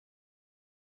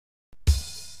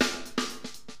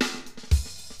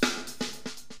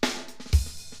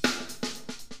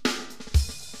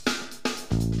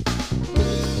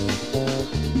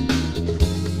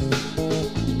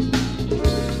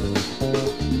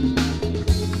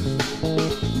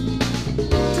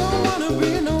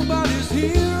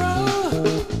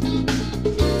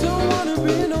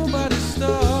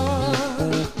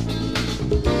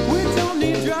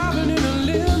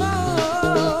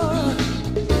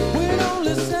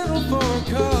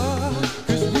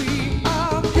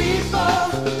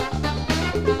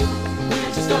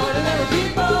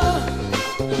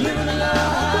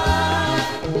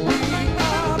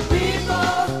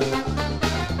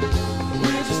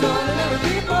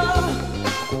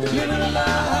living a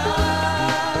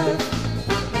life.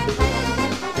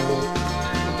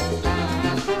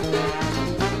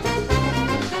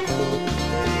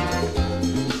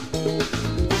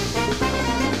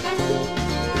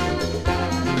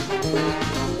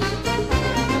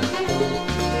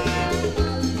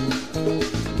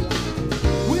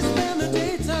 We spend the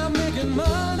daytime making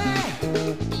money,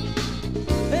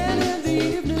 and in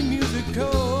the evening music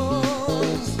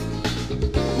calls.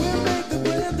 We make the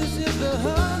bread, this is the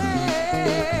honey.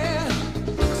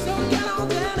 So get on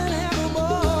down and have a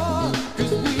ball,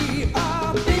 'cause we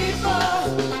are people.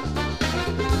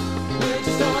 We're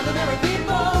just ordinary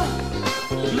people,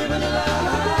 living a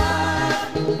life.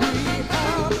 We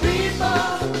are people.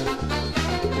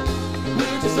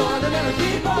 We're just ordinary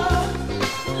people,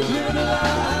 living a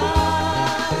life.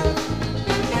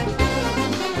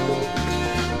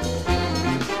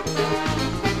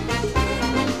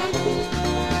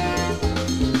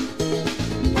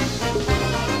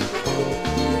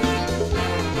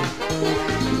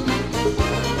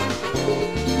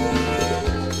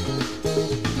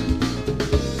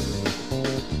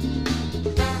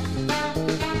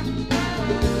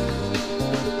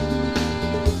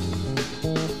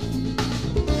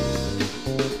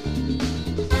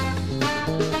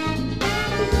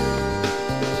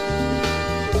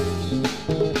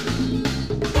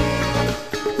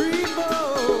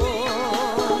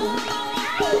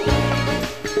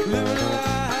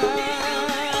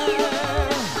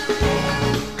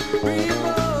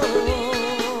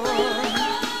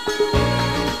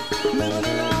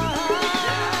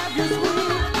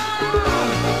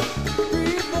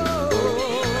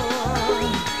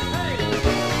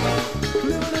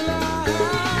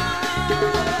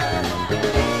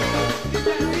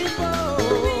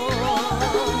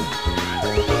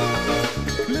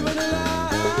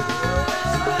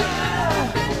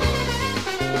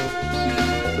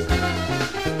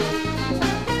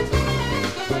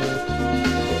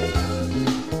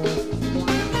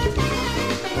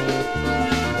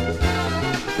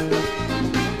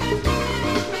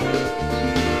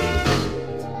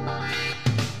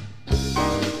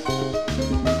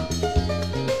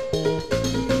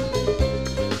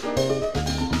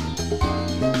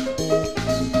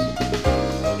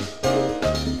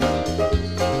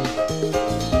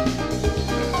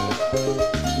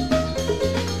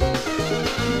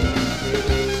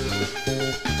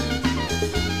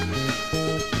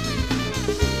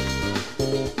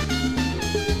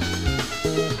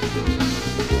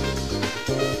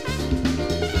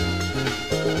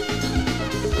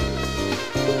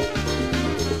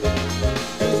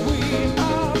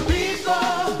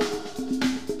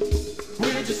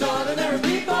 Just ordinary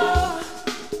people,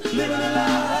 living a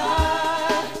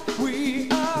life. We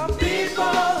are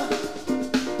people.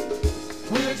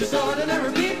 We're just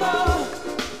ordinary people,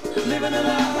 living a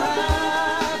life.